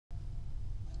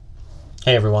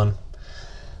Hey everyone,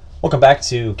 welcome back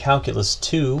to Calculus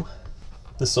 2.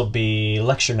 This will be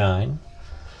lecture 9,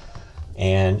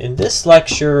 and in this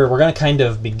lecture we're going to kind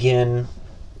of begin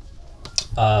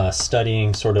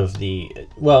studying sort of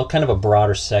kind of a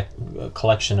broader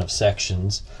collection of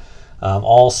sections,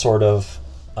 all sort of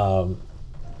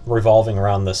revolving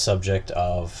around the subject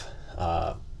of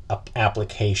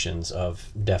applications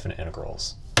of definite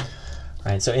integrals.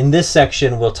 Right, so in this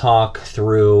section we'll talk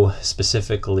through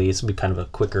specifically, this will be kind of a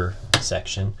quicker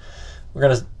section. We're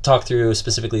going to talk through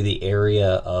specifically the area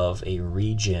of a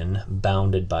region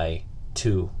bounded by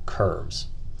two curves.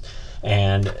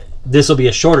 And this will be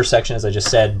a shorter section, as I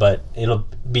just said, but it'll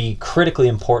be critically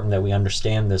important that we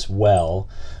understand this well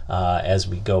as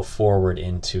we go forward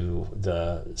into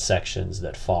the sections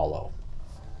that follow.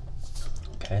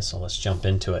 Okay, so let's jump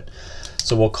into it.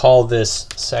 So we'll call this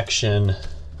section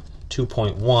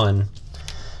 2.1,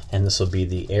 and this will be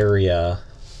the area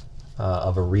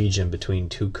of a region between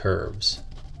two curves.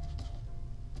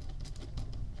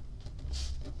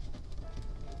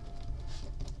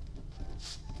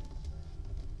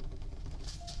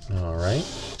 All right.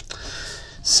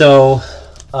 So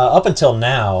up until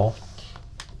now,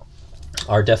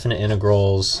 our definite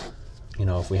integrals,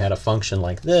 if we had a function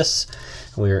like this,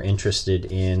 we were interested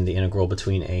in the integral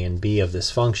between a and b of this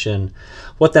function,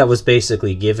 what that was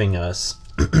basically giving us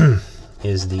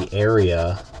is the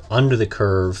area under the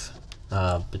curve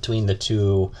between the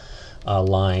two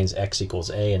lines x equals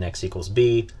a and x equals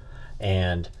b,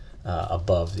 and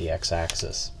above the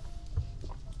x-axis.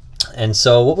 And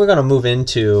so what we're going to move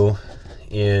into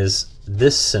is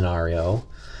this scenario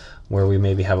where we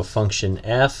maybe have a function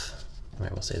f,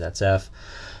 right, we'll say that's f,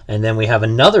 and then we have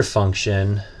another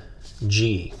function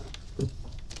g.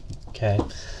 Okay,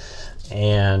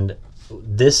 and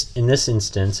in this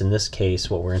instance, in this case,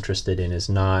 what we're interested in is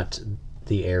not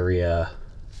the area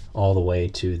all the way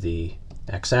to the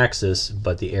x-axis,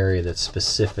 but the area that's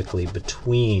specifically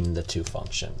between the two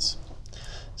functions.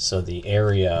 So the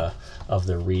area of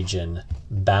the region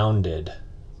bounded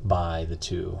by the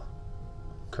two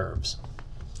curves.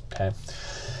 Okay,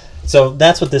 so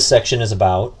that's what this section is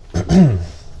about.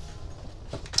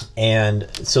 And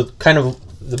so kind of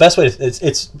the best way to,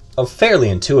 it's a fairly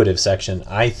intuitive section,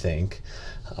 I think.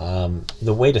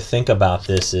 The way to think about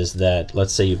this is that,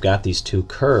 let's say you've got these two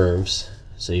curves.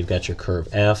 So you've got your curve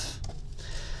f,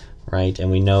 right?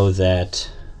 And we know that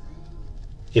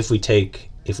if we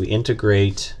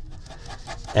integrate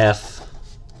f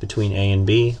between a and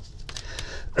b,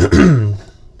 then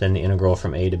the integral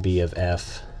from a to b of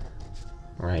f,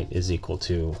 right, is equal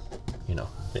to,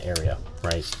 the area,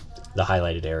 right? The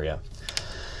highlighted area.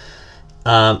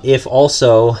 If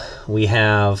also we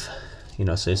have,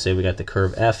 so say we got the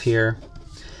curve f here,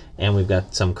 and we've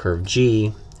got some curve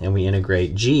g, and we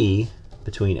integrate g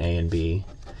between a and b,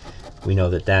 we know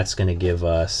that that's going to give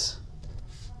us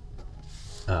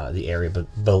the area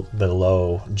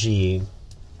below g,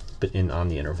 but on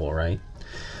the interval, right?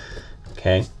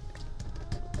 Okay.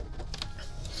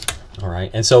 All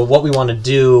right. And so what we want to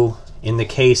do in the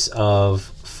case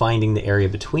of finding the area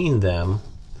between them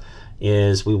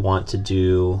is we want to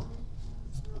do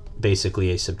basically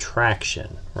a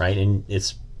subtraction, right? And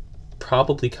it's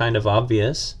probably kind of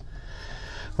obvious,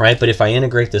 right? But if I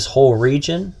integrate this whole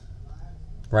region,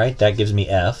 right, that gives me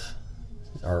f,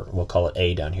 or we'll call it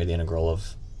a down here. The integral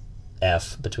of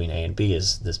f between a and b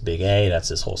is this big A, that's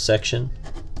this whole section.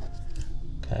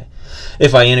 Okay.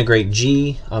 If I integrate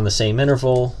g on the same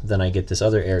interval, then I get this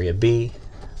other area b,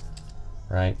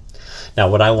 right? Now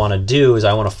what I want to do is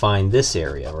I want to find this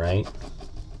area, right?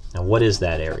 Now what is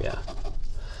that area?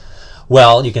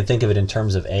 Well, you can think of it in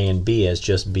terms of a and b as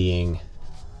just being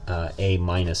a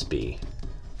minus b,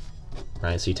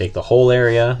 right? So you take the whole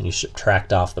area and you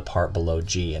subtract off the part below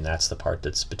g, and that's the part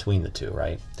that's between the two,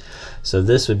 right? So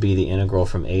this would be the integral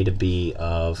from a to b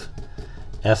of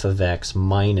f of x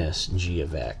minus g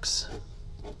of x.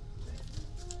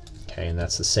 Okay, and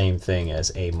that's the same thing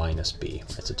as a minus b.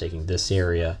 Right? So taking this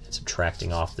area and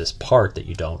subtracting off this part that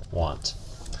you don't want.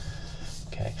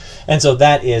 Okay, and so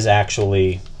that is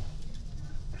actually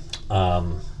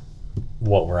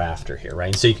what we're after here,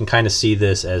 right? And so you can kind of see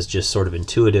this as just sort of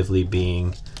intuitively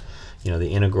being, the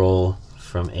integral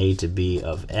from a to b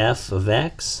of f of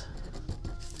x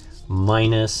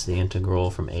minus the integral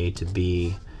from a to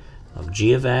b of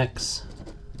g of x.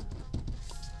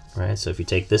 Right, so if you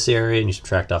take this area and you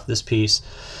subtract off this piece,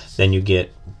 then you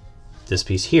get this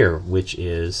piece here, which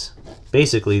is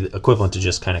basically equivalent to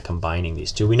just kind of combining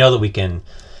these two. We know that we can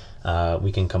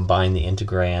combine the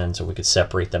integrands, or we could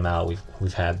separate them out.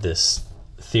 We've had this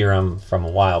theorem from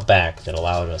a while back that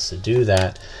allowed us to do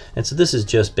that, and so this is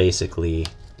just basically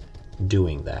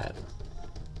doing that.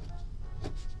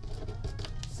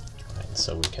 Right,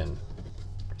 so we can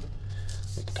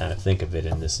kind of think of it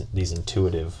in this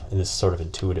sort of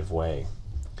intuitive way.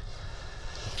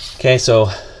 Okay, so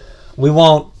we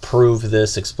won't prove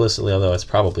this explicitly, although it's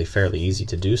probably fairly easy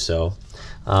to do so.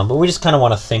 But we just kind of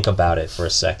want to think about it for a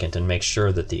second and make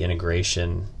sure that the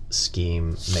integration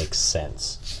scheme makes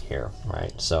sense here,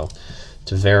 right? So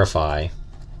to verify,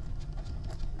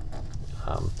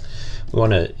 we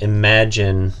want to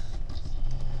imagine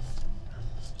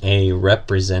a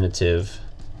representative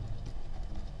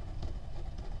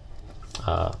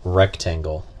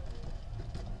rectangle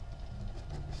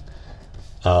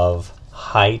of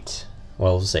height,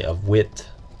 well, we'll say of width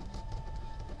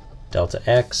delta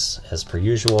x as per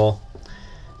usual,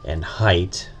 and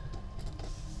height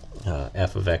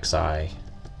f of xi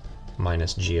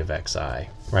minus g of xi,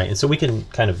 right? And so we can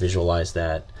kind of visualize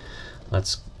that.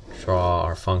 Let's draw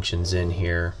our functions in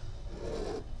here,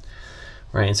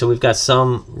 right? And so we've got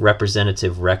some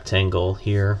representative rectangle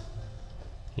here,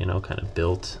 you know, kind of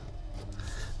built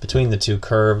between the two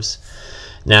curves.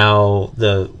 Now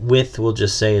the width we'll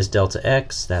just say is delta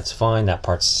x. That's fine.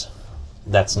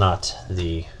 That's not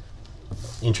the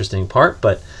interesting part,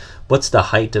 but what's the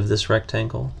height of this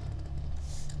rectangle?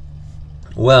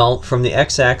 Well, from the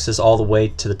x-axis all the way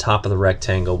to the top of the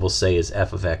rectangle we'll say is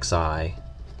f of xi,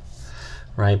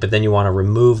 right? But then you want to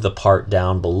remove the part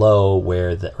down below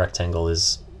where the rectangle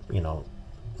is, you know,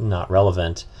 not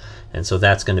relevant, and so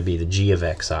that's going to be the g of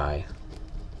xi,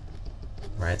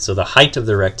 right? So the height of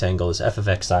the rectangle is f of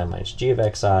xi minus g of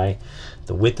xi.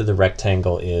 The width of the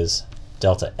rectangle is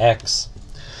delta x.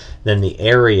 Then the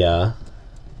area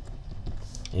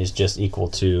is just equal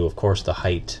to, of course, the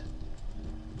height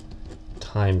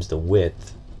times the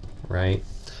width, right?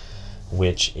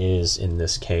 Which is, in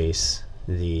this case,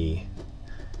 the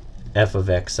f of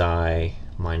xi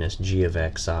minus g of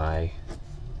xi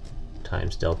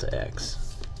times delta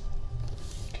x.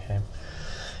 Okay.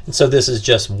 And so this is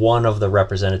just one of the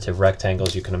representative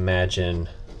rectangles. You can imagine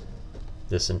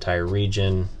this entire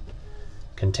region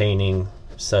containing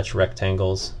such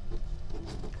rectangles,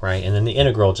 right? And then the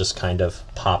integral just kind of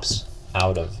pops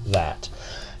out of that.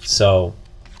 So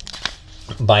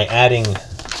by adding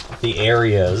the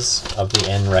areas of the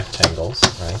n rectangles,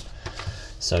 right?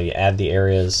 So you add the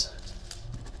areas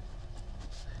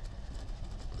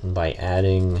by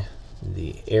adding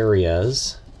the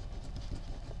areas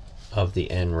of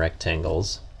the n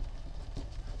rectangles.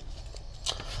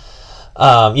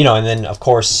 You know, and then of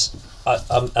course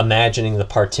imagining the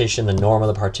partition, the norm of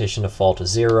the partition to fall to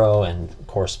 0, and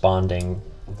corresponding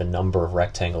the number of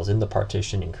rectangles in the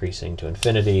partition increasing to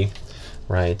infinity,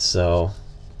 right? So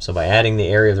by adding the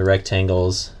area of the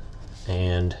rectangles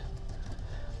and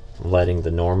letting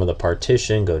the norm of the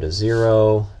partition go to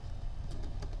 0,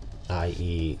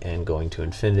 i.e. n going to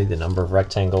infinity, the number of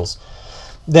rectangles,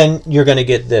 then you're going to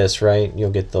get this, right?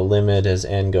 You'll get the limit as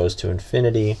n goes to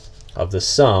infinity of the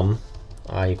sum,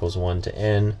 I equals 1 to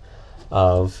n,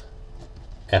 of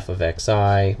f of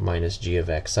xi minus g of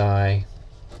xi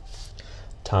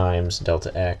times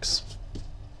delta x,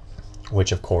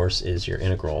 which of course is your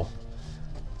integral,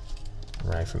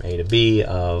 right, from a to b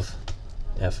of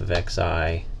f of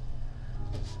xi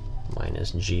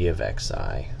minus g of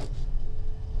xi.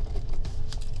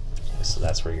 So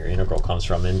that's where your integral comes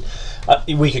from, and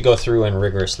we could go through and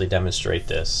rigorously demonstrate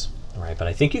this, right? But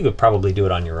I think you could probably do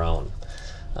it on your own.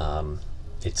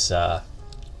 It's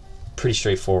pretty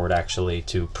straightforward, actually,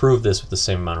 to prove this with the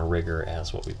same amount of rigor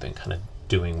as what we've been kind of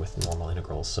doing with normal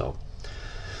integrals.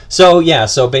 So yeah,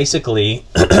 so basically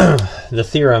the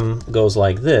theorem goes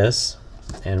like this,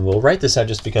 and we'll write this out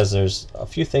just because there's a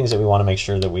few things that we want to make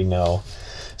sure that we know.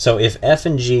 So if f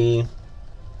and g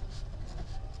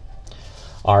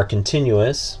are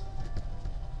continuous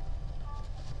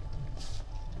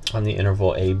on the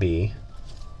interval AB,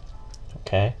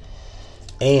 okay,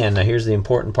 and now here's the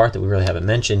important part that we really haven't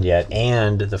mentioned yet,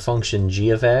 and the function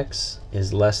g of x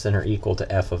is less than or equal to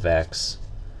f of x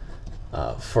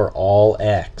for all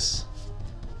x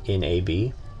in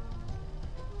AB,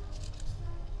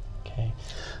 okay,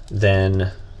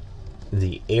 then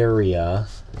the area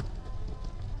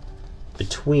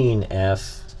between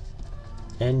f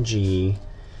and g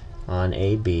on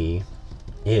AB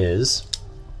is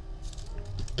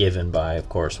given by, of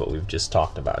course, what we've just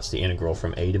talked about. It's the integral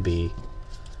from a to b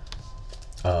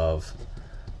of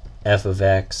f of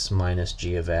x minus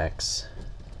g of x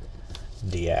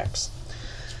dx.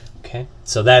 Okay,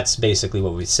 so that's basically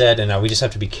what we said, and now we just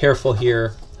have to be careful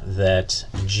here that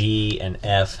g and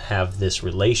f have this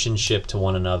relationship to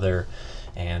one another,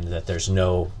 and that there's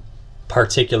no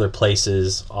particular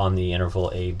places on the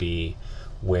interval AB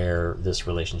where this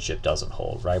relationship doesn't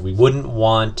hold, right? We wouldn't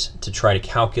want to try to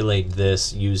calculate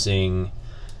this using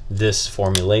this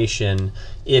formulation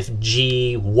if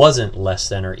G wasn't less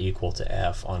than or equal to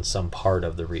F on some part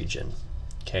of the region.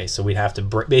 Okay, so we'd have to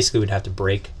basically we'd have to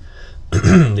break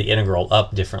the integral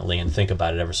up differently and think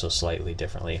about it ever so slightly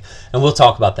differently. And we'll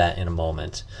talk about that in a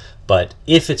moment. But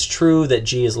if it's true that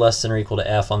G is less than or equal to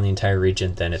F on the entire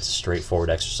region, then it's a straightforward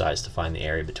exercise to find the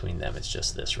area between them. It's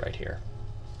just this right here.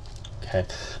 Okay,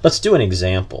 let's do an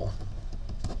example.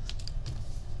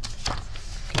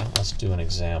 Okay, let's do an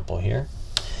example here.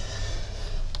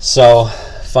 So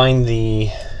let's find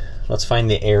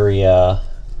the area.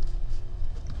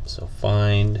 So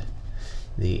find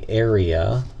the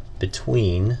area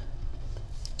between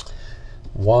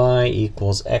y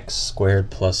equals x squared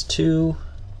plus 2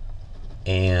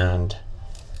 and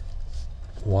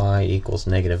y equals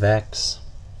negative x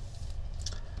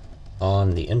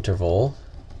on the interval,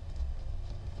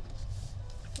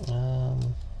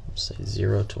 say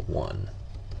 0 to 1.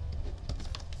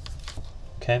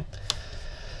 Okay,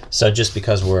 so just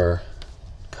because we're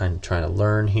kind of trying to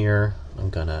learn here,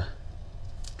 I'm gonna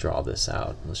draw this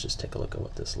out. Let's just take a look at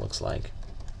what this looks like.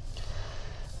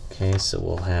 Okay, so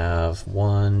we'll have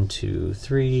 1, 2,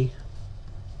 3,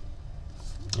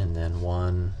 and then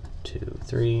 1, 2,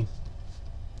 3.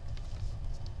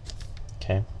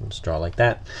 Okay, let's draw like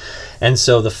that. And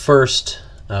so the first,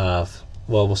 well,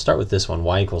 we'll start with this one,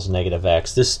 y equals negative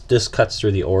x. This cuts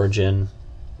through the origin,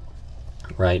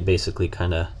 right? Basically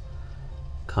kind of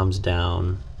comes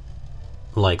down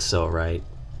like so, right?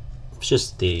 It's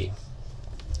just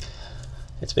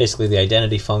it's basically the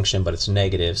identity function, but it's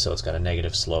negative, so it's got a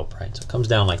negative slope, right? So it comes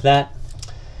down like that.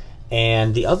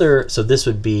 And the other, so this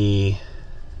would be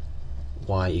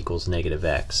y equals negative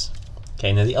x.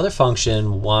 Okay, now the other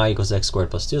function, y equals x squared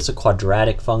plus 2, it's a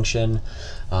quadratic function.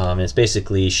 It's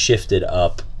basically shifted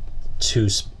up two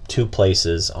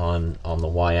places on the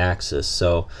y-axis.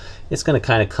 So it's going to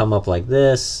kind of come up like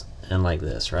this and like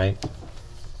this, right?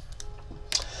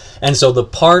 And so the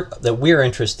part that we're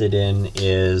interested in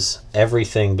is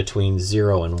everything between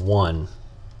 0 and 1.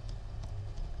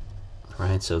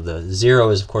 Right? So the 0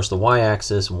 is, of course, the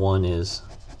y-axis. 1 is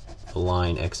the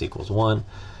line x equals 1.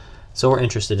 So we're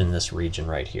interested in this region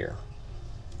right here.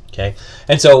 Okay?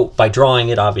 And so by drawing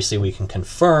it, obviously, we can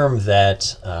confirm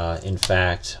that, in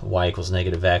fact, y equals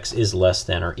negative x is less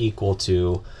than or equal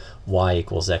to y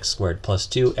equals x squared plus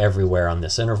 2 everywhere on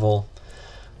this interval.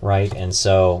 Right? And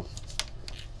so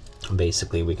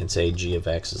basically, we can say g of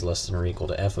x is less than or equal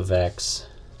to f of x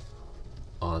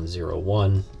on 0,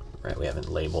 1. Right? We haven't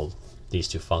labeled these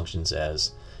two functions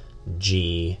as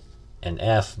g and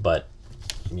f, but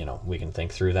you know, we can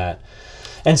think through that.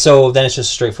 And so then it's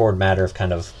just a straightforward matter of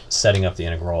kind of setting up the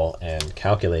integral and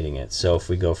calculating it. So if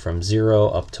we go from 0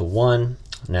 up to 1,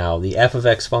 now the f of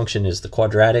x function is the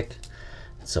quadratic.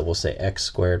 So we'll say x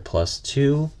squared plus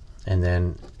 2, and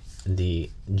then the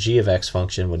g of x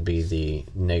function would be the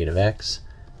negative x.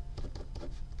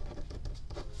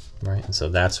 Right, and so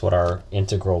that's what our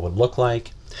integral would look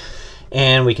like.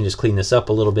 And we can just clean this up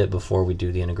a little bit before we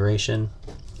do the integration.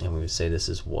 And we would say this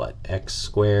is what? X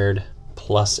squared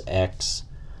plus x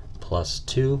plus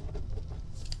 2,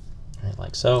 right,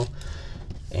 like so.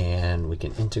 And we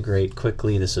can integrate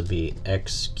quickly. This would be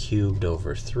x cubed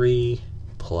over 3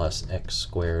 plus x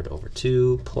squared over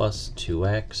 2 plus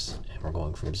 2x. And we're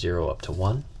going from 0 up to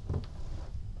 1.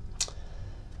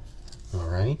 All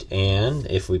right, and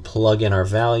if we plug in our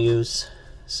values,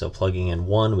 so plugging in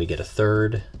 1, we get a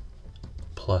third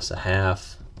plus a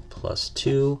half plus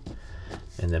 2.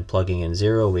 And then plugging in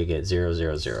 0, we get 0,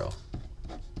 0, 0.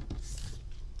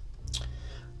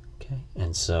 Okay,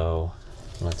 and so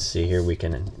let's see here. We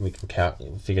can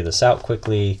figure this out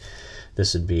quickly.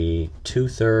 This would be 2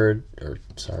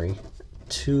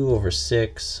 over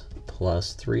 6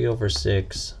 plus 3 over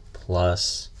 6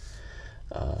 plus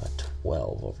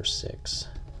 12 over 6.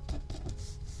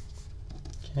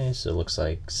 Okay, so it looks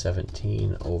like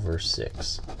 17 over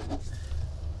 6.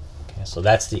 Okay, so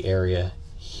that's the area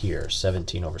here,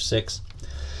 17 over 6.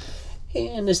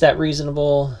 And is that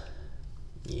reasonable?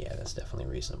 Yeah, that's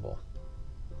definitely reasonable.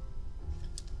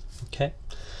 Okay,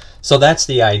 so that's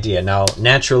the idea. Now,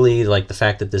 naturally, like the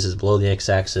fact that this is below the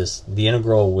x-axis, the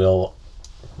integral will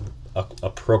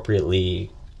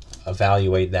appropriately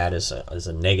evaluate that as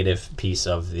a negative piece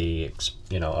of the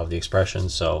of the expression,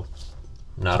 so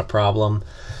not a problem.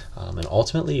 And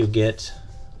ultimately, you get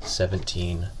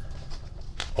 17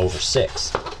 over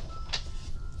 6.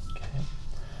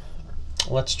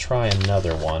 Let's try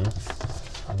another one,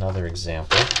 another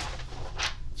example.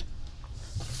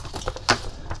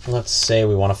 Let's say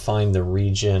we want to find the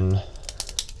region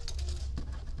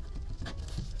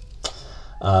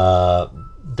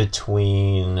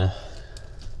between,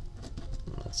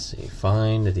 let's see,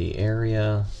 find the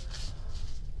area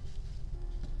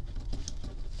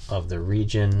of the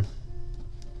region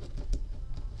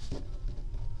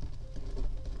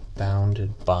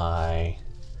bounded by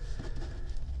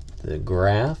the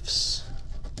graphs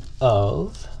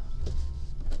of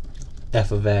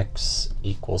f of x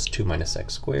equals 2 minus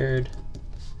x squared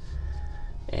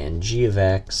and g of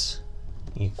x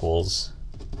equals,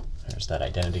 there's that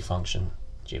identity function,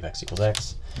 g of x equals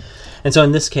x. And so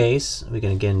in this case, we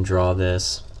can again draw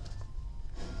this,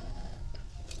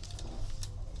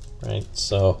 right?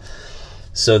 So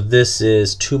this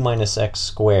is 2 minus x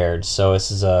squared. So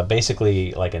this is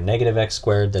basically like a negative x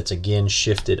squared that's again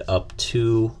shifted up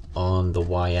 2 on the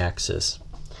y-axis.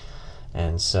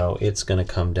 And so it's going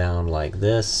to come down like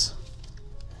this.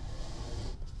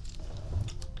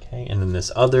 Okay, and then this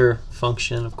other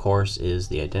function, of course, is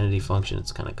the identity function.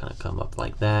 It's going to kind of come up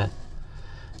like that,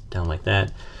 down like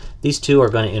that. These two are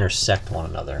going to intersect one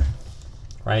another,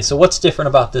 right? So what's different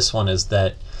about this one is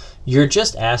that you're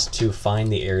just asked to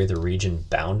find the area of the region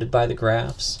bounded by the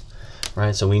graphs,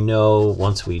 right? So we know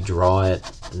once we draw it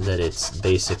that it's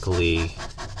basically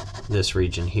this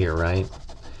region here, right?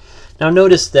 Now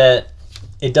notice that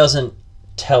it doesn't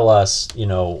tell us, you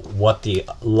know, what the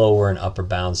lower and upper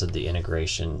bounds of the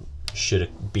integration should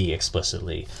be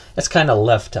explicitly. It's kind of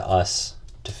left to us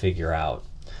to figure out.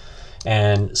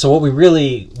 And so what we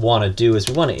really want to do is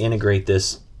we want to integrate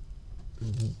these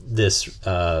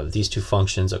two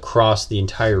functions across the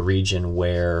entire region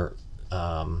where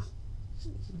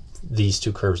these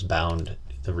two curves bound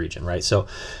the region, right? So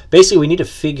basically we need to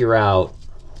figure out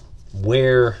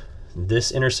where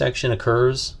this intersection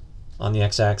occurs on the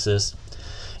x-axis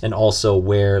and also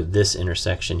where this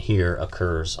intersection here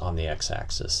occurs on the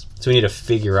x-axis. So we need to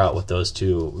figure out what those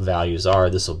two values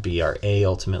are. This will be our a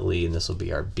ultimately, and this will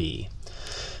be our b.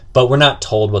 But we're not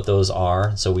told what those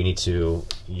are, so we need to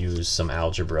use some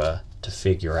algebra to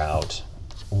figure out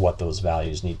what those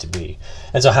values need to be.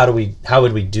 And so how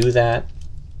would we do that?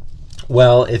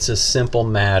 Well, it's a simple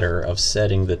matter of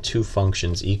setting the two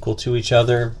functions equal to each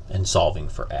other and solving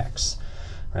for x.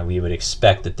 Right? We would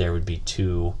expect that there would be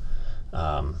two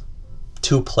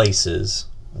places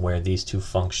where these two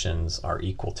functions are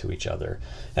equal to each other.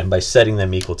 And by setting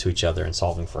them equal to each other and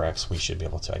solving for x, we should be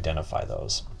able to identify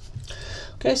those.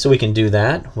 Okay, so we can do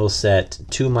that. We'll set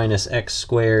 2 minus x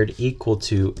squared equal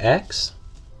to x.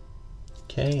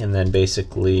 Okay, and then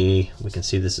basically we can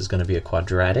see this is going to be a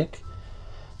quadratic.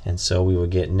 And so we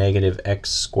would get negative x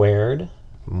squared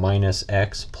minus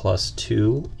x plus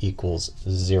 2 equals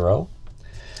 0.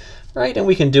 Right, and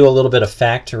we can do a little bit of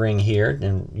factoring here,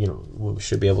 and we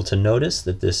should be able to notice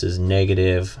that this is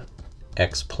negative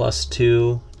x plus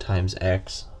 2 times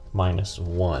x minus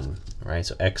 1. Right,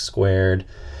 so x squared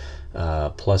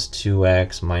plus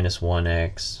 2x minus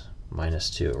 1x minus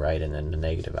 2, right, and then the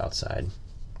negative outside.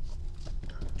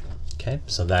 Okay,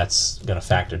 so that's going to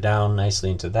factor down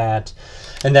nicely into that,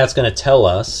 and that's going to tell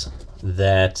us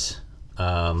that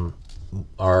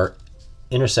our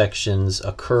intersections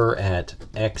occur at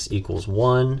x equals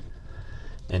 1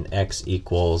 and x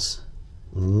equals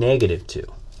negative 2.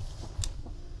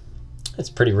 It's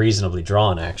pretty reasonably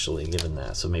drawn, actually, given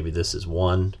that. So maybe this is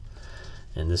 1,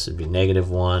 and this would be negative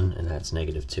 1, and that's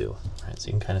negative 2. All right, so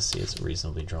you can kind of see it's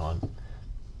reasonably drawn.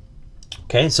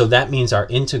 Okay, so that means our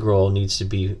integral needs to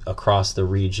be across the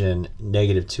region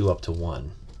negative 2 up to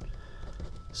 1.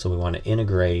 So we want to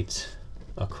integrate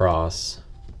across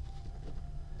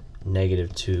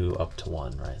negative 2 up to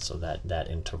 1, right? So that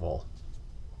interval.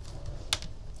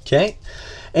 Okay,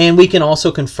 and we can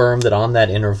also confirm that on that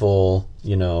interval,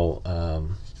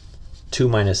 2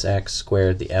 minus x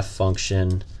squared, the f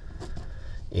function,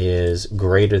 is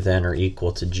greater than or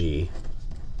equal to g.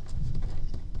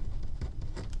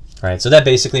 Right, so that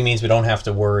basically means we don't have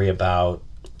to worry about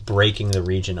breaking the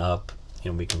region up.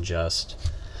 We can just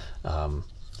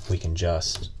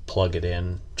plug it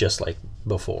in just like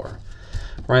before.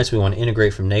 Right, so we want to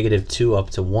integrate from negative 2 up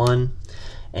to 1,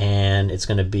 and it's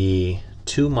going to be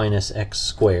 2 minus x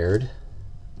squared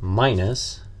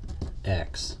minus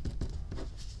x.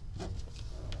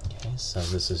 Okay, so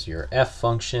this is your f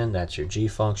function, that's your g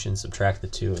function. Subtract the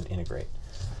 2 and integrate.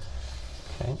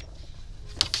 Okay.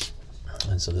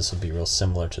 And so this will be real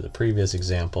similar to the previous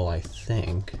example, I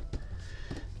think.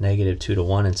 Negative 2 to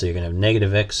 1, and so you're going to have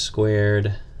negative x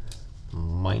squared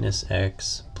minus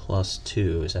x plus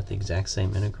 2. Is that the exact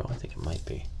same integral? I think it might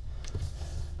be.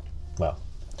 Well,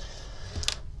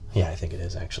 yeah, I think it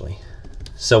is actually.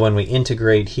 So when we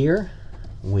integrate here,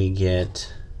 we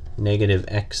get negative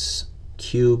x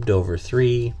cubed over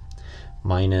 3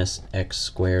 minus x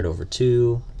squared over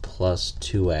 2 plus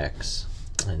 2x.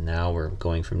 And now we're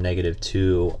going from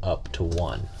 -2 up to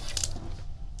 1.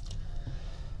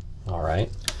 All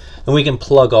right. And we can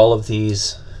plug all of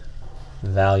these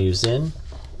values in,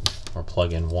 or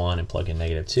plug in 1 and plug in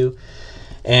 -2.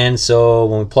 And so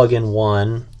when we plug in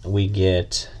 1, we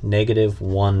get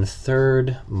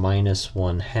 -1/3 minus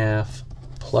 1/2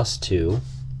 plus 2.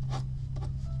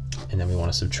 And then we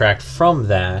want to subtract from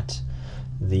that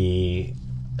the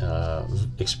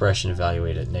expression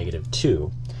evaluated at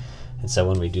 -2. And so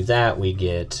when we do that, we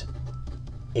get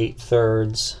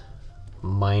 8/3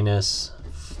 minus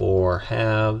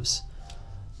 4/2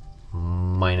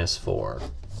 minus 4.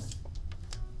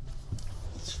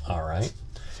 All right.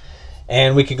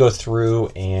 And we could go through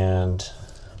and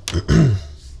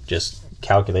just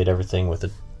calculate everything with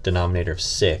a denominator of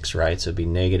 6, right? So it'd be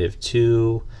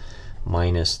 -2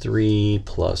 minus 3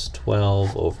 plus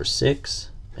 12 over 6,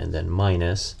 and then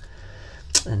minus,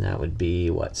 and that would be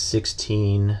what,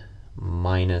 16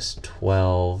 minus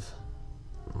 12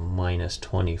 minus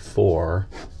 24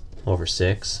 over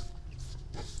 6.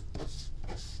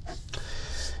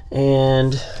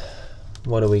 And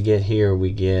what do we get here?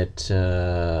 We get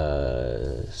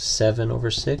 7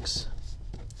 over 6.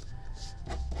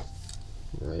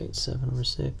 Right, 7 over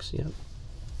 6, yep.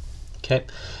 Okay,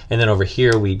 and then over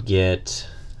here we'd get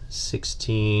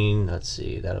 16, let's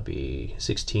see, that'll be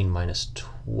 16 minus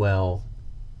 12.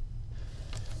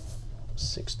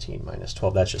 16 minus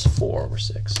 12, that's just 4 over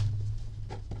 6.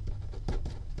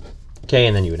 Okay,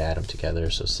 and then you would add them together,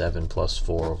 so 7 plus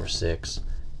 4 over 6.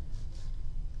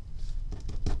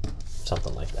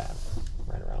 Something like that,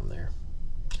 right around there.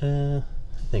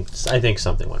 I think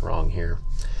something went wrong here.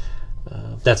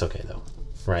 That's okay though,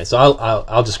 right? So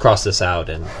I'll just cross this out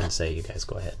and say you guys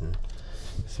go ahead and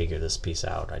figure this piece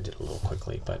out. I did a little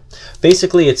quickly, but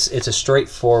basically it's a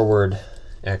straightforward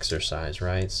exercise,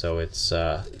 right? So it's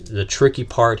the tricky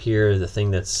part here, the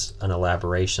thing that's an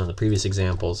elaboration on the previous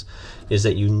examples, is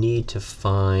that you need to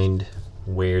find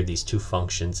where these two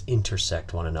functions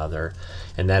intersect one another,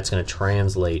 and that's going to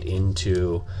translate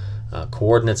into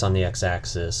coordinates on the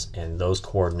x-axis, and those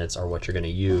coordinates are what you're going to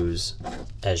use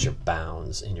as your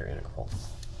bounds in your integral.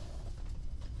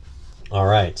 All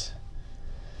right,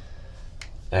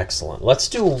 excellent. Let's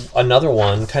do another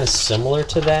one kind of similar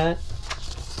to that,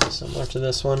 similar to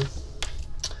this one,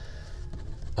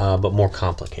 but more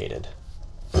complicated.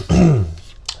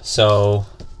 So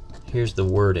here's the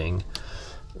wording.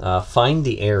 Find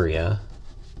the area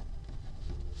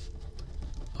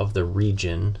of the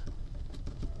region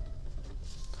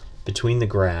between the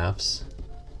graphs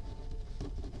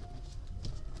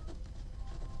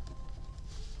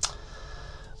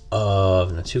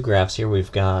of the two graphs here.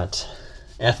 We've got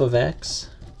f of x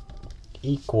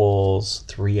equals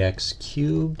 3x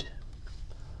cubed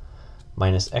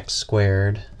minus x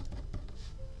squared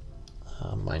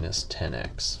minus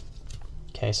 10x.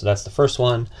 Okay, so that's the first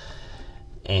one.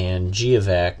 And g of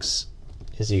x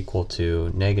is equal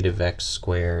to -x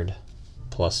squared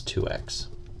plus 2x.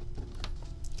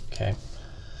 Okay.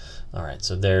 All right,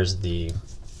 so there's the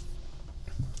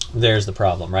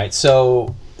problem, right?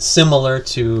 So similar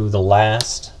to the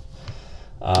last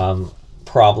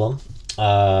problem,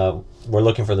 we're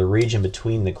looking for the region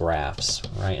between the graphs,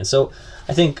 right? And so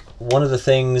I think one of the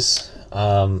things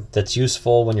that's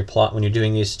useful when you're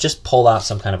doing these, just pull out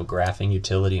some kind of a graphing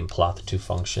utility and plot the two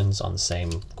functions on the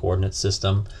same coordinate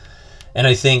system. And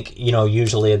I think, you know,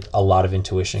 usually a lot of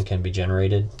intuition can be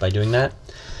generated by doing that.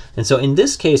 And so in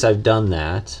this case, I've done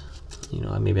that. You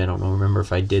know, maybe I don't remember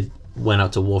if I went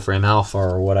out to Wolfram Alpha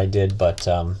or what I did, but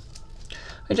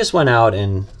I just went out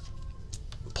and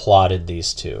plotted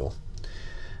these two,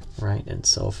 right? And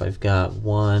so if I've got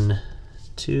 1,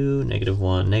 2,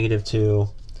 -1, -2,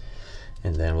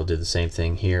 and then we'll do the same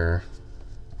thing here.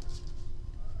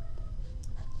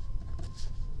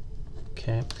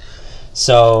 Okay,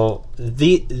 so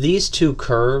these two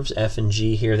curves, f and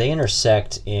g here, they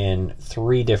intersect in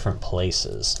 3 different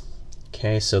places.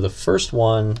 Okay, so the first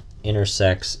one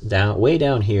intersects way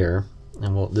down here,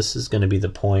 and this is going to be the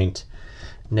point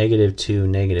 -2,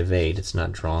 -8. It's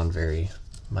not drawn very,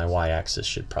 my y-axis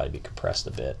should probably be compressed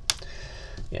a bit.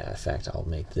 Yeah, in fact, I'll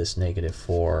make this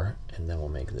 -4, and then we'll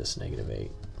make this -8.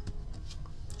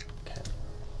 Okay,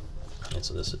 and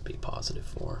so this would be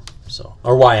 +4. So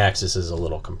our y-axis is a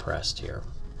little compressed here.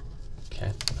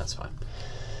 Okay, that's fine.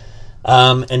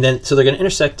 And then, so they're going to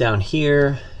intersect down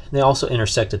here. They also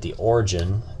intersect at the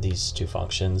origin, these two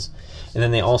functions, and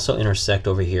then they also intersect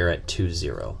over here at 2,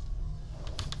 0.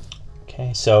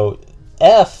 Okay, so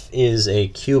f is a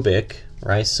cubic,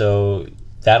 right? So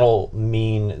that'll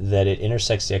mean that it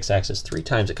intersects the x-axis 3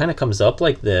 times. It kind of comes up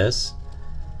like this,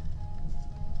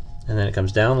 and then it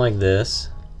comes down like this,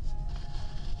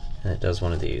 and it does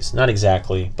one of these. Not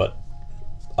exactly, but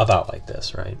about like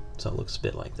this, right? So it looks a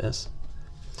bit like this.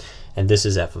 And this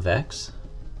is f of x.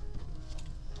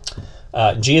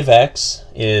 G of x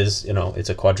is, it's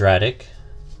a quadratic.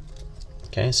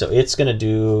 Okay, so it's going to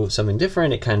do something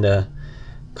different. It kind of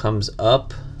comes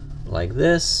up like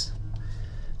this,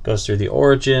 goes through the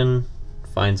origin,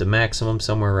 finds a maximum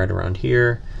somewhere right around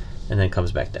here, and then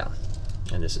comes back down.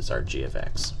 And this is our g of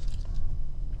x.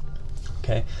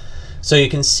 Okay, so you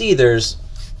can see there's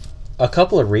a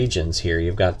couple of regions here.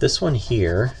 You've got this one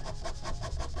here,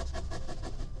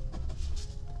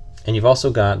 and you've also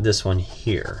got this one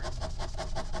here.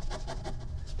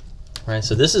 Right,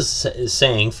 so this is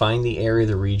saying find the area of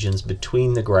the regions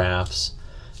between the graphs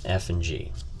f and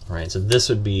g. Right, so this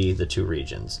would be the 2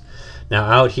 regions. Now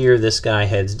out here, this guy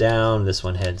heads down, this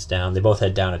one heads down. They both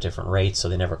head down at different rates, so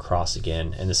they never cross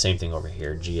again. And the same thing over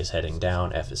here. G is heading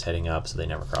down, f is heading up, so they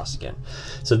never cross again.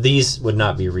 So these would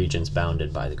not be regions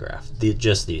bounded by the graph,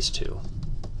 just these 2.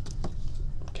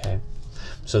 Okay,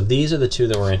 so these are the 2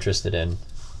 that we're interested in.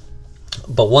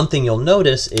 But one thing you'll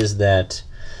notice is that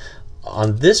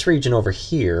on this region over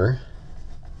here,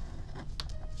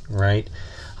 right,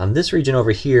 on this region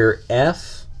over here,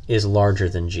 f is larger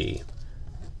than g.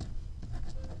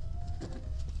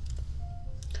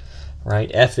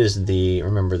 Right, f is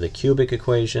remember the cubic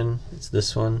equation, it's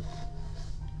this one,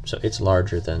 so it's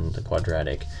larger than the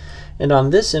quadratic. And on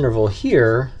this interval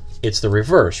here, it's the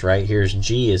reverse, right? Here's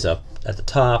g is up at the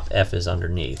top, f is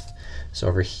underneath. So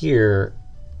over here,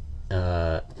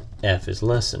 f is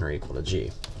less than or equal to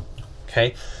g.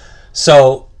 Okay,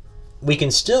 so we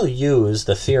can still use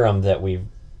the theorem that we've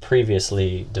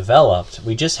previously developed.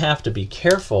 We just have to be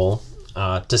careful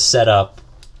to set up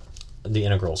the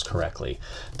integrals correctly.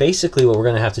 Basically, what we're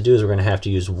going to have to do is we're going to have to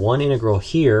use one integral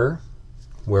here,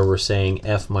 where we're saying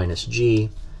f minus g,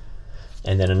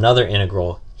 and then another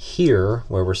integral here,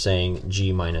 where we're saying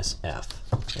g minus f,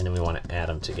 and then we want to add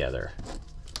them together.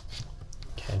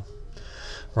 Okay,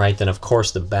 right, then of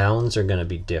course the bounds are going to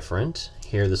be different.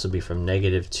 Here, this will be from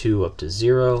 -2 up to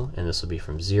 0, and this will be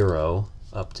from 0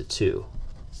 up to 2.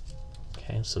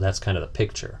 Okay, so that's kind of the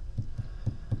picture.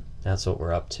 That's what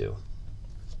we're up to.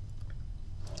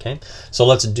 Okay, so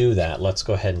let's do that. Let's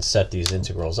go ahead and set these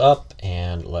integrals up,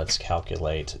 and let's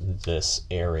calculate this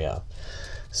area.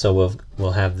 So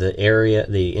we'll have the area,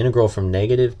 the integral from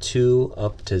 -2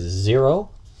 up to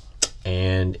 0,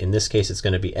 and in this case, it's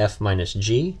going to be f minus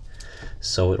g.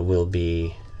 So it will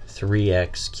be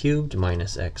 3x cubed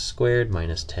minus x squared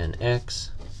minus 10x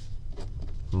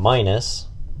minus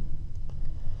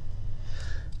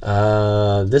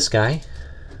this guy,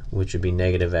 which would be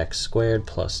 -x squared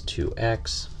plus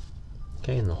 2x,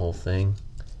 okay, and the whole thing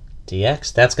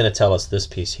dx. That's going to tell us this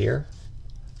piece here.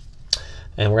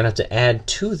 And we're going to have to add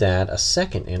to that a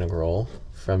second integral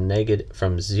from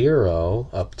 0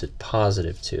 up to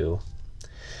 +2.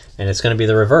 And it's going to be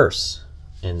the reverse.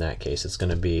 In that case, it's going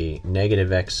to be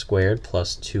 -x squared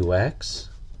plus 2x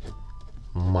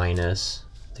minus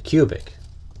the cubic.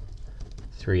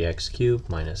 3x cubed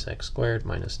minus x squared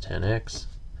minus 10x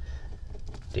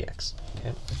dx.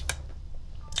 Okay.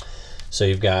 So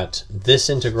you've got this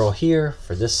integral here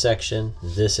for this section,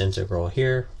 this integral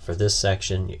here for this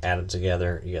section. You add them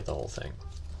together, you get the whole thing.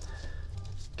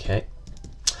 Okay.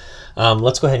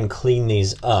 Let's go ahead and clean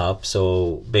these up.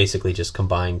 So basically just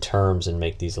combine terms and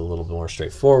make these a little more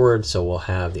straightforward. So we'll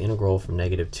have the integral from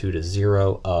 -2 to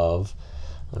 0 of,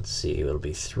 let's see, it'll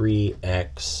be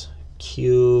 3x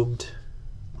cubed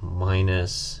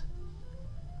minus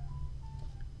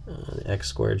the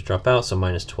x squareds drop out, so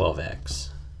minus 12x.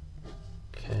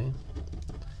 Okay.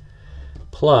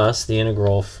 Plus the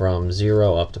integral from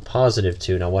 0 up to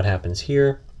 +2. Now what happens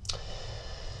here?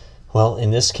 Well,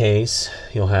 in this case,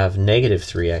 you'll have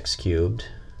 -3x cubed,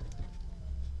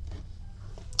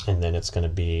 and then it's going to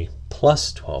be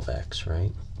plus 12x,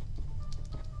 right?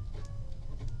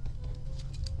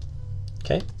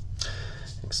 Okay,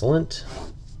 excellent.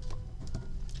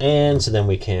 And so then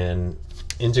we can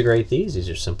integrate these. These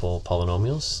are simple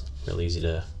polynomials, real easy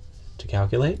to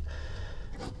calculate.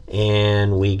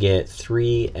 And we get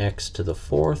 3x to the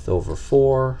 4th over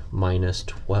 4 minus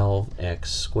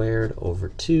 12x squared over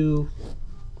 2.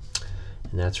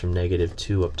 And that's from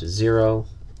 -2 up to 0.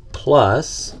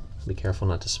 Plus, be careful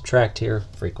not to subtract here.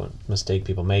 Frequent mistake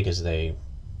people make is they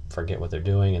forget what they're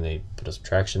doing and they put a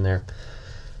subtraction there.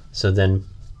 So then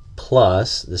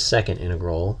plus the second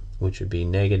integral, which would be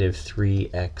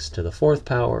 -3x to the 4th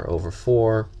power over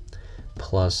 4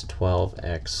 plus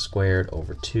 12x squared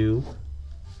over 2.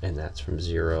 and that's from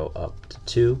 0 up to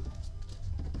 2.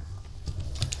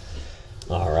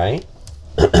 All right.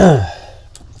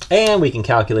 And we can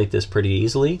calculate this pretty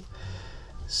easily.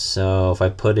 So if I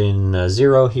put in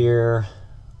 0 here,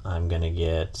 I'm going to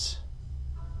get,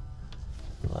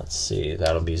 let's see,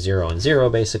 that'll be 0 and 0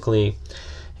 basically.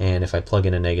 And if I plug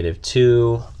in a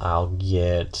 -2, I'll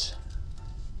get,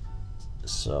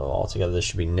 so altogether this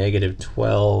should be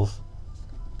 -12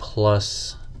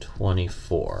 plus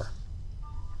 24.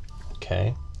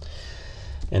 Okay.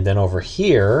 And then over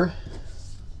here,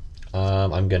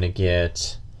 I'm going to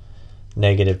get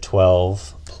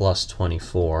 -12 plus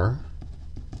 24.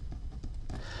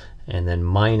 And then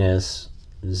minus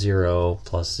 0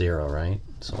 plus 0, right?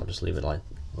 So I'll just leave it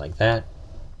like that.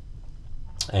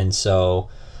 And so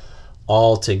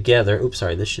all together, oops,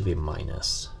 sorry, this should be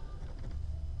minus.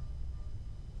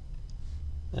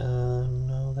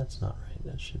 No, that's not right.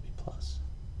 That should be plus.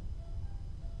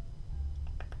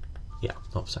 Yeah,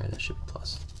 oh, sorry, that should be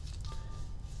plus.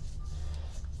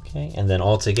 Okay, and then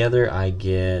all together I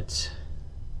get,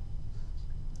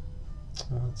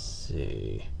 let's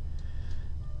see,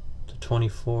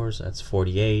 24s, that's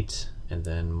 48, and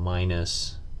then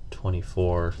minus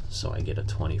 24, so I get a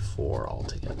 24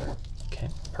 altogether. Okay,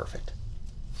 perfect.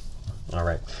 All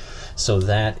right, so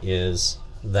that is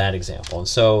that example. And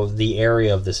so the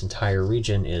area of this entire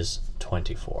region is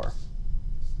 24.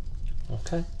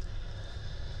 Okay.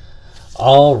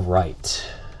 All right.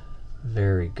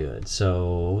 Very good.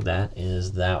 So that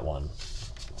is that one.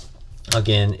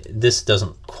 Again, this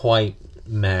doesn't quite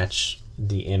match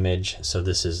the image, so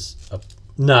this is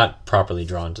not properly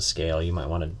drawn to scale. You might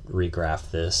want to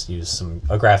regraph this, use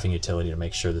a graphing utility to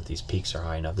make sure that these peaks are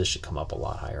high enough. This should come up a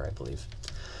lot higher, I believe.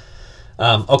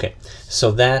 Okay,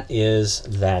 so that is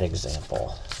that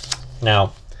example.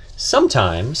 Now,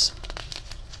 sometimes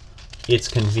it's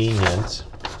convenient,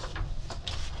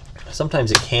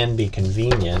 sometimes it can be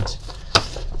convenient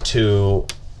to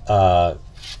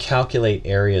calculate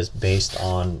areas based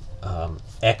on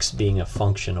x being a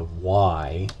function of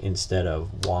y instead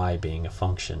of y being a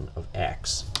function of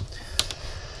x.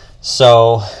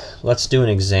 So let's do an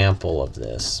example of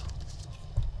this.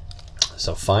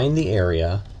 So find the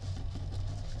area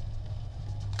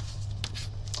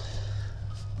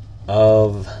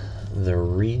of the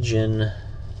region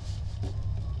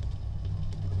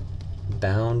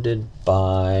bounded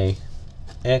by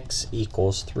x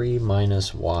equals 3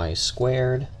 minus y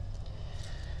squared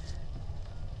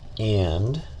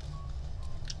and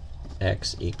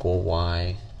x equal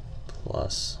y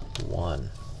plus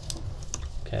 1.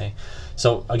 Okay,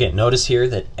 so again, notice here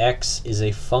that x is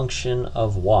a function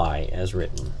of y as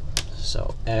written.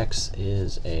 So x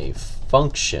is a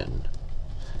function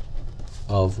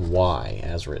of y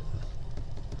as written.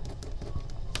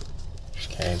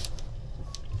 Okay,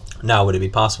 now would it be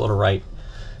possible to write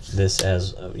this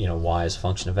as y is a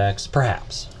function of x?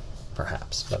 Perhaps,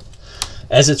 but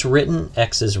as it's written,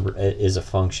 x is a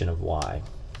function of y.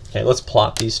 Okay, let's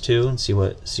plot these two and see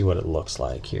what it looks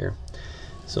like here.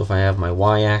 So if I have my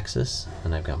y-axis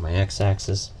and I've got my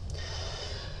x-axis,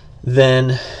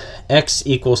 then x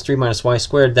equals 3 minus y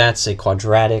squared. That's a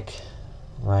quadratic,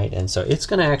 right? And so it's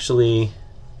going to actually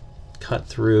cut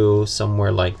through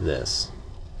somewhere like this.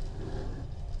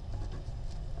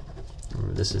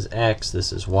 This is x,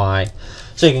 this is y.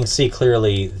 So you can see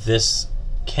clearly this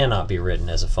cannot be written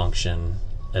as a function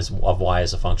of y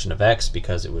as a function of x,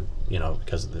 because it would,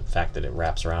 because of the fact that it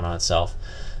wraps around on itself.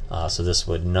 So this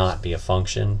would not be a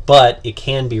function, but it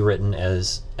can be written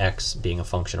as x being a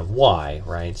function of y,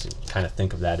 right? So you kind of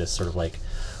think of that as sort of like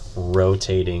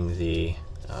rotating the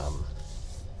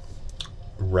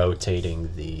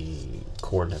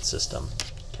coordinate system.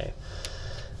 Okay.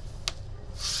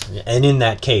 And in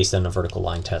that case, then a vertical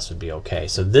line test would be okay.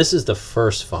 So this is the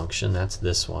first function, that's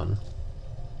this one.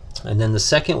 And then the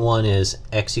second one is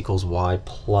x equals y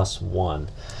plus 1. All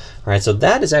right, so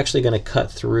that is actually going to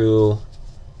cut through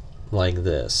like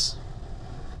this.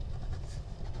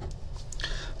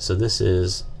 So this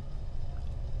is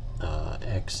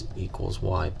x equals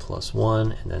y plus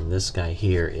 1, and then this guy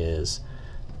here is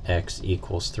x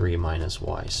equals 3 minus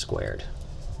y squared.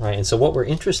 Right, and so what we're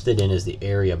interested in is the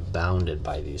area bounded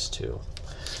by these two.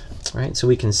 Right, so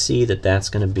we can see that that's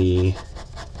going to be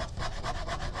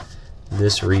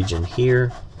this region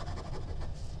here.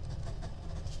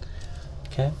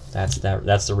 Okay, that's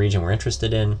the region we're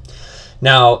interested in.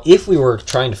 Now, if we were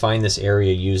trying to find this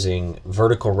area using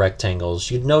vertical rectangles,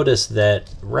 you'd notice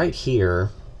that right here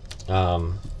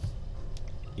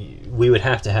we would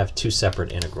have to have two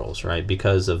separate integrals, right?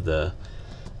 Because of the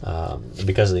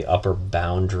upper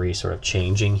boundary sort of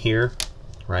changing here,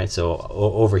 right? So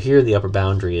over here, the upper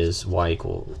boundary is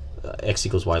x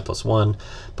equals y plus 1.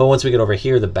 But once we get over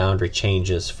here, the boundary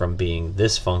changes from being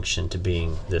this function to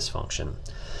being this function.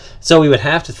 So we would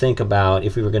have to think about,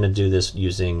 if we were going to do this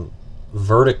using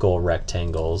vertical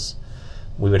rectangles,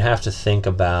 we would have to think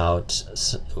about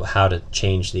how to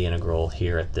change the integral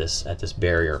here at this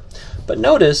barrier. But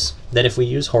notice that if we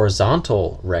use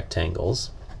horizontal rectangles,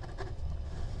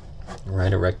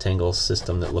 right, a rectangle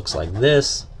system that looks like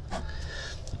this,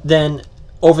 then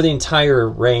over the entire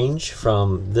range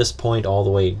from this point all the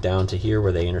way down to here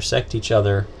where they intersect each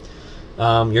other,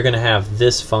 you're going to have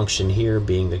this function here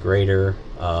being the greater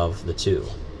of the two,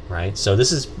 right? So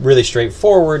this is really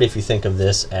straightforward if you think of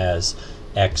this as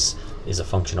x is a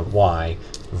function of y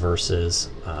versus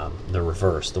the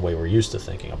reverse, the way we're used to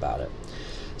thinking about it.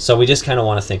 So we just kind of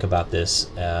want to think about this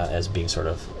as being sort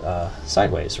of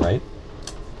sideways, right?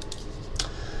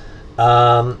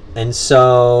 And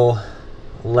so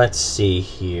let's see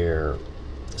here.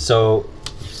 So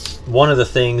one of the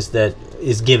things that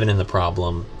is given in the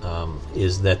problem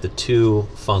is that the two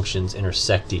functions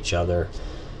intersect each other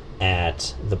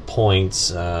at the points.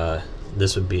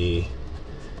 This would be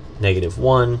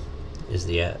 -1 is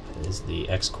the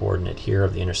x coordinate here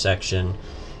of the intersection,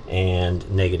 and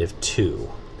 -2.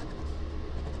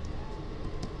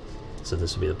 So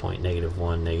this would be the point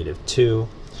 -1, -2.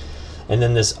 And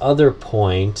then this other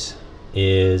point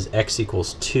is x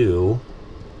equals 2.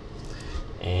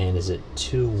 And is it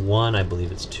 2, 1? I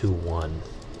believe it's 2, 1.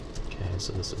 Okay,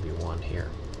 so this would be 1 here.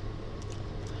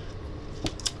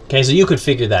 Okay, so you could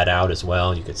figure that out as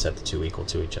well. You could set the two equal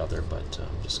to each other, but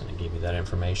I'm just going to give you that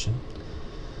information.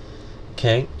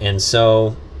 Okay, and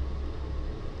so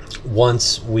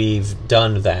once we've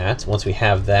done that, once we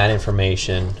have that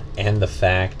information and the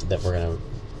fact that we're going to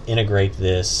integrate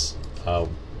this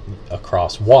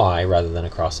across y rather than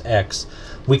across x,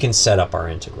 we can set up our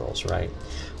integrals, right?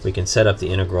 We can set up the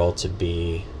integral to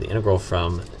be the integral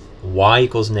from y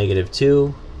equals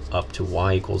 -2 up to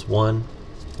y equals 1,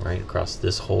 right, across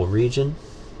this whole region.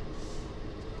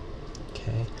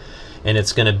 Okay, and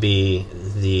it's going to be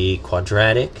the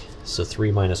quadratic, so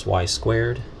 3 minus y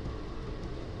squared,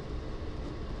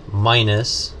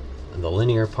 minus the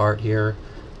linear part here,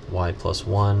 y plus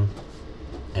 1,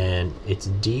 and it's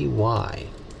dy. Okay,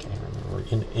 remember we're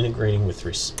integrating with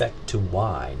respect to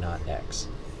y, not x.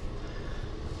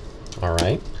 All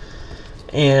right,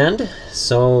 and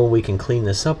so we can clean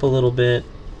this up a little bit,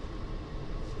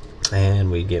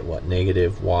 and we get what?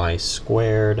 -y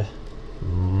squared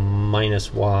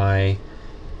minus y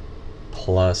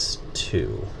plus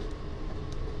 2.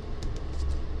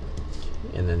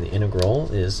 And then the integral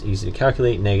is easy to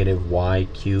calculate, -y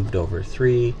cubed over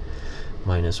 3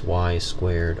 minus y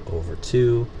squared over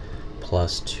 2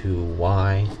 plus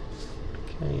 2y.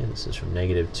 Okay, and this is from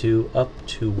 -2 up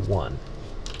to 1.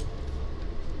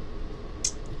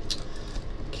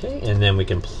 Okay, and then we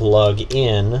can plug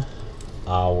in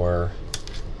our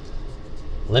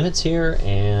limits here,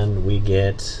 and we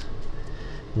get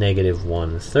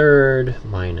 -1/3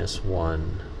 minus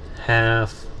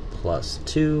 1/2 plus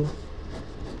 2,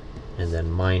 and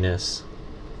then minus,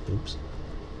 and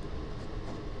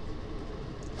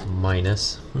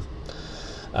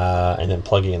then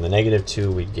plugging in the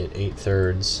 -2, we'd get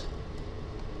 8/3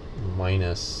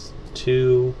 minus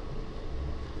 2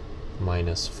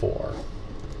 minus 4.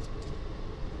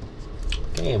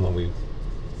 Okay, and when we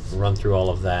run through all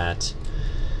of that,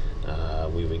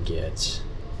 we would get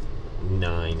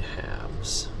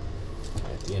 9/2.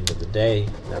 At the end of the day,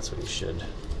 that's what you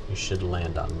should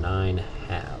land on,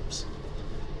 9/2.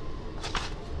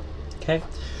 Okay.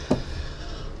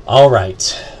 All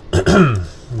right.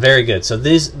 Very good. So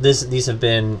these have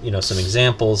been, you know, some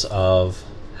examples of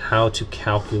how to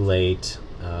calculate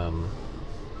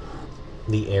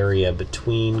the area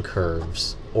between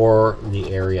curves, or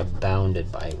the area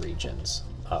bounded by regions,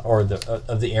 or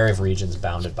the area of regions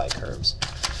bounded by curves,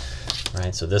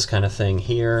 right? So this kind of thing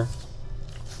here,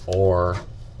 or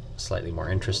slightly more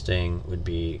interesting would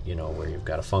be, you know, where you've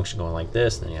got a function going like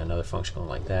this, then you have another function going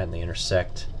like that, and they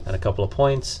intersect at a couple of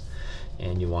points,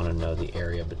 and you want to know the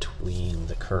area between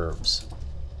the curves.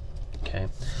 Okay,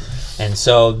 and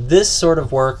so this sort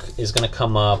of work is going to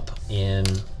come up in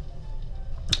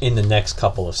the next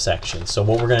couple of sections. So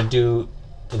what we're going to do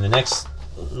in the next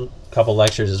couple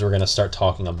lectures is we're going to start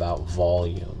talking about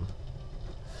volume.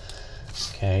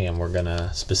 Okay, and we're going to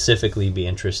specifically be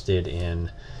interested in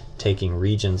taking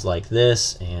regions like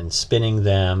this and spinning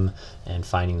them and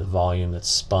finding the volume that's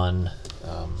spun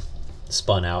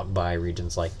out by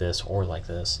regions like this or like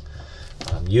this,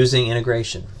 using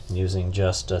integration, using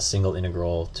just a single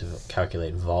integral to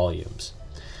calculate volumes.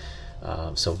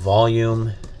 So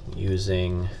volume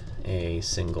using a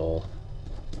single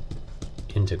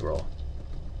integral.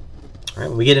 All right,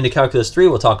 when we get into Calculus 3,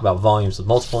 we'll talk about volumes with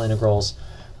multiple integrals,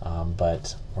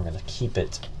 but we're going to keep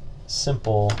it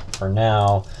simple for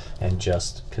now and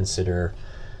just consider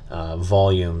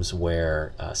volumes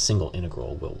where a single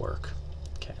integral will work.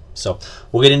 Okay, so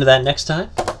we'll get into that next time.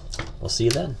 We'll see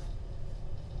you then.